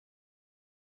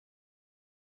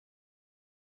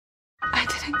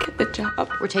didn't get the job.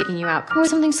 We're taking you out with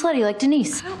something slutty like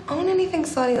Denise. I don't own anything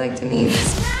slutty like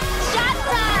Denise. Shot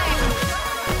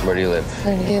time! Where do you live?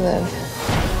 Where do you live?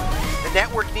 The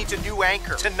network needs a new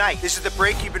anchor tonight. This is the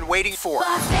break you've been waiting for.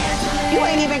 You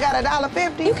ain't even got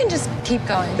 $1.50. You can just keep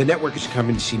going. The network is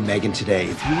coming to see Megan today.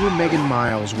 If you were Megan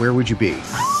Miles, where would you be?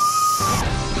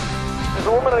 There's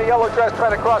a woman in a yellow dress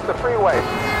trying to cross the freeway.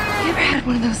 You ever had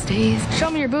one of those days? Show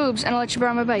me your boobs and I'll let you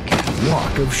borrow my bike.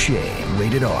 Walk of Shame.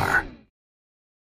 Rated R.